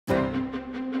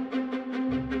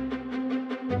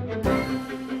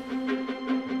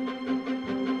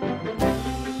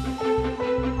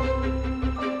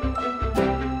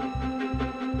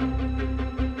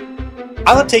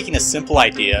I love taking a simple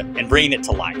idea and bringing it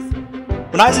to life.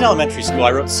 When I was in elementary school,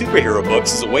 I wrote superhero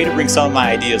books as a way to bring some of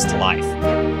my ideas to life.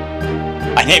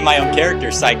 I named my own character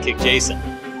Sidekickjason.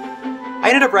 I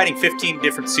ended up writing 15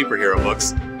 different superhero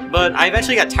books, but I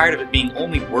eventually got tired of it being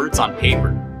only words on paper.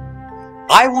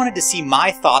 I wanted to see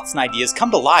my thoughts and ideas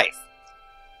come to life.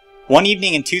 One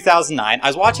evening in 2009, I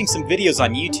was watching some videos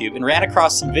on YouTube and ran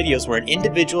across some videos where an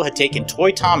individual had taken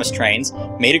toy Thomas trains,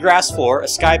 made a grass floor, a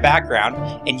sky background,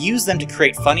 and used them to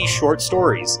create funny short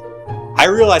stories. I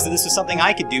realized that this was something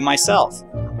I could do myself.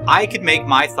 I could make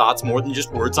my thoughts more than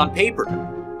just words on paper.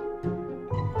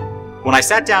 When I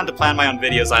sat down to plan my own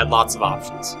videos, I had lots of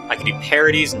options. I could do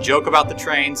parodies and joke about the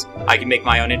trains, I could make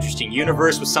my own interesting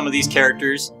universe with some of these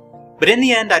characters, but in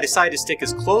the end I decided to stick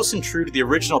as close and true to the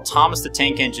original Thomas the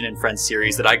Tank Engine and Friends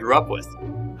series that I grew up with.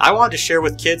 I wanted to share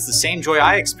with kids the same joy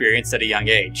I experienced at a young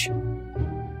age.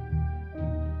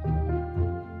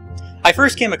 I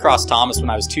first came across Thomas when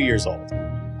I was 2 years old.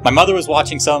 My mother was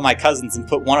watching some of my cousins and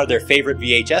put one of their favorite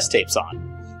VHS tapes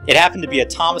on. It happened to be a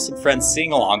Thomas and Friends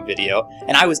sing-along video,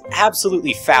 and I was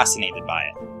absolutely fascinated by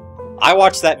it. I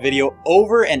watched that video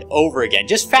over and over again,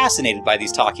 just fascinated by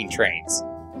these talking trains.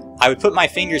 I would put my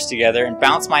fingers together and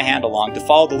bounce my hand along to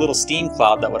follow the little steam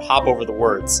cloud that would hop over the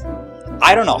words.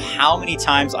 I don't know how many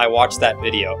times I watched that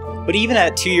video, but even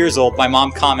at 2 years old, my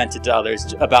mom commented to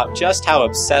others about just how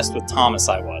obsessed with Thomas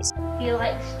I was. He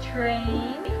likes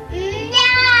trains?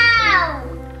 No!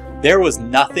 There was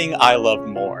nothing I loved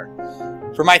more.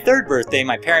 For my 3rd birthday,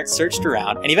 my parents searched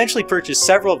around and eventually purchased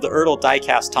several of the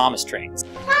die-cast Thomas trains.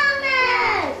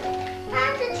 Thomas!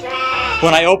 That's a train!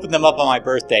 When I opened them up on my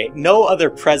birthday, no other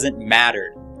present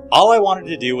mattered. All I wanted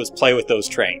to do was play with those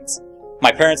trains.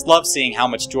 My parents loved seeing how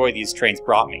much joy these trains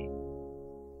brought me.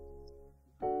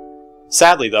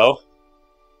 Sadly though,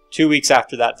 2 weeks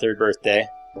after that 3rd birthday,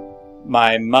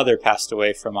 my mother passed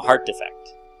away from a heart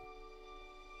defect.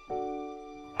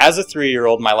 As a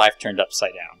 3-year-old, my life turned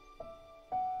upside down.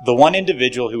 The one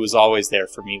individual who was always there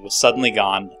for me was suddenly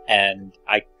gone, and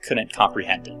I couldn't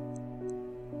comprehend it.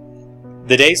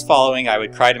 The days following, I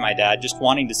would cry to my dad, just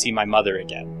wanting to see my mother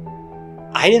again.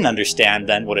 I didn't understand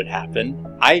then what had happened.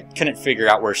 I couldn't figure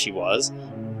out where she was,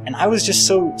 and I was just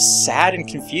so sad and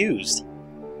confused.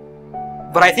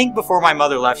 But I think before my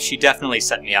mother left, she definitely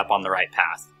set me up on the right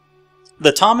path.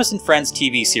 The Thomas and Friends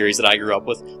TV series that I grew up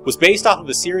with was based off of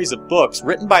a series of books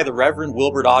written by the Reverend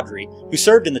Wilbert Awdry, who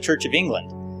served in the Church of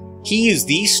England. He used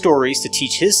these stories to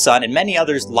teach his son and many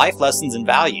others life lessons and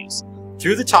values.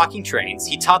 Through the talking trains,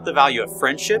 he taught the value of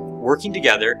friendship, working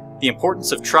together, the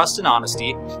importance of trust and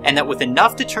honesty, and that with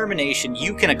enough determination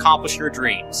you can accomplish your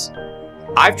dreams.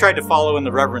 I've tried to follow in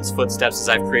the Reverend's footsteps as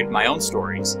I've created my own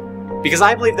stories, because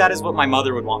I believe that is what my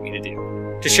mother would want me to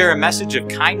do, to share a message of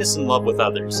kindness and love with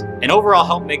others, and overall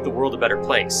help make the world a better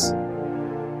place.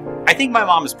 I think my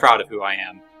mom is proud of who I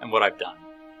am and what I've done.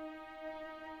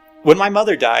 When my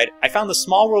mother died, I found the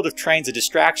small world of trains a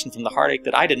distraction from the heartache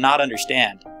that I did not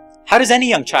understand. How does any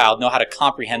young child know how to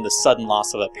comprehend the sudden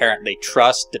loss of a parent they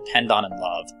trust, depend on, and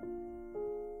love?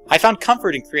 I found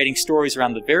comfort in creating stories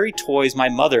around the very toys my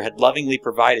mother had lovingly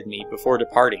provided me before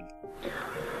departing.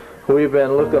 We've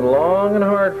been looking long and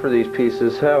hard for these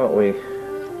pieces, haven't we?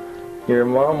 Your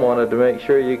mom wanted to make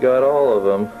sure you got all of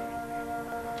them.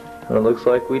 And it looks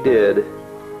like we did.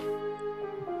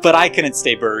 But I couldn't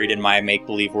stay buried in my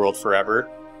make-believe world forever.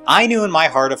 I knew in my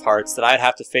heart of hearts that I'd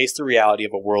have to face the reality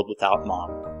of a world without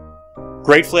Mom.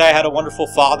 Gratefully, I had a wonderful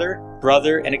father,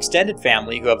 brother, and extended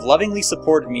family who have lovingly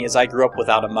supported me as I grew up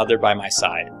without a mother by my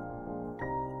side.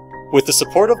 With the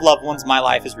support of loved ones, my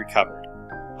life has recovered.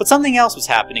 But something else was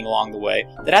happening along the way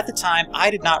that at the time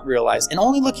I did not realize, and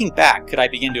only looking back could I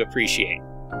begin to appreciate.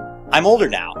 I'm older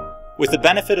now, with the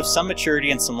benefit of some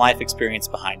maturity and some life experience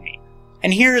behind me.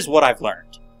 And here is what I've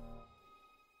learned.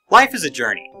 Life is a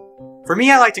journey. For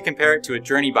me, I like to compare it to a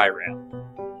journey by rail.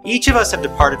 Each of us have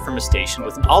departed from a station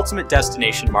with an ultimate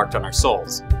destination marked on our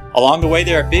souls. Along the way,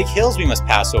 there are big hills we must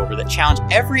pass over that challenge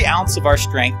every ounce of our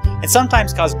strength and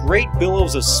sometimes cause great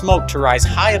billows of smoke to rise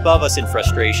high above us in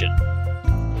frustration.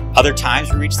 Other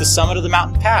times, we reach the summit of the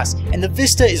mountain pass, and the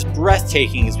vista is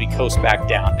breathtaking as we coast back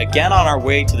down, again on our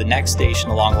way to the next station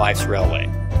along life's railway.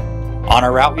 On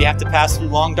our route, we have to pass through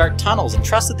long, dark tunnels and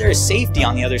trust that there is safety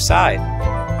on the other side.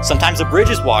 Sometimes a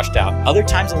bridge is washed out, other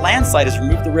times a landslide has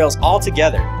removed the rails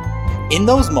altogether. In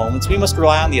those moments, we must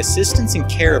rely on the assistance and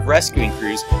care of rescuing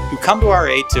crews who come to our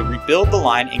aid to rebuild the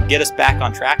line and get us back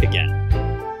on track again.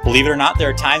 Believe it or not, there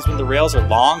are times when the rails are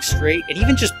long, straight, and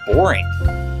even just boring.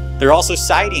 There are also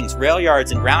sidings, rail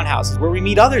yards, and roundhouses where we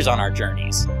meet others on our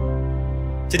journeys.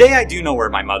 Today I do know where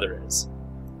my mother is.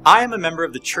 I am a member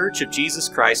of the Church of Jesus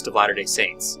Christ of Latter-day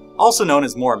Saints, also known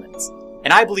as Mormons,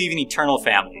 and I believe in eternal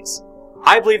families.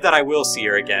 I believe that I will see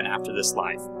her again after this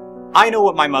life. I know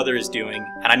what my mother is doing,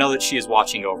 and I know that she is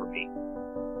watching over me.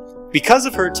 Because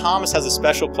of her, Thomas has a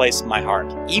special place in my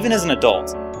heart, even as an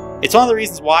adult. It's one of the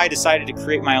reasons why I decided to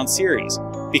create my own series,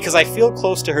 because I feel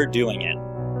close to her doing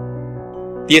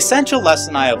it. The essential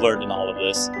lesson I have learned in all of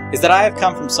this is that I have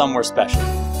come from somewhere special.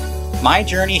 My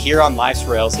journey here on life's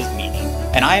rails has meaning,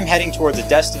 and I am heading towards a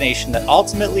destination that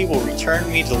ultimately will return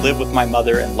me to live with my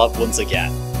mother and loved ones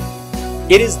again.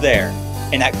 It is there,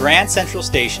 in that grand central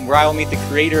station, where I will meet the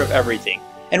creator of everything,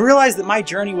 and realize that my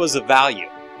journey was of value,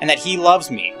 and that he loves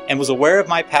me, and was aware of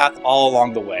my path all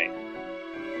along the way.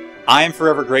 I am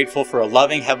forever grateful for a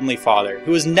loving Heavenly Father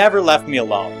who has never left me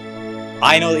alone.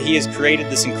 I know that he has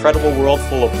created this incredible world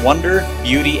full of wonder,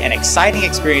 beauty, and exciting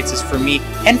experiences for me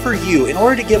and for you in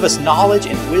order to give us knowledge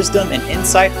and wisdom and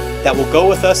insight that will go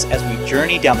with us as we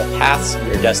journey down the paths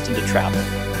we are destined to travel.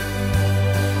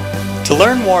 To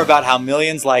learn more about how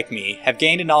millions like me have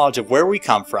gained a knowledge of where we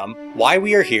come from, why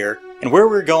we are here, and where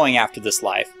we're going after this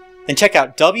life, then check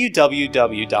out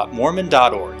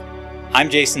www.mormon.org. I'm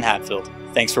Jason Hadfield.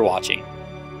 Thanks for watching.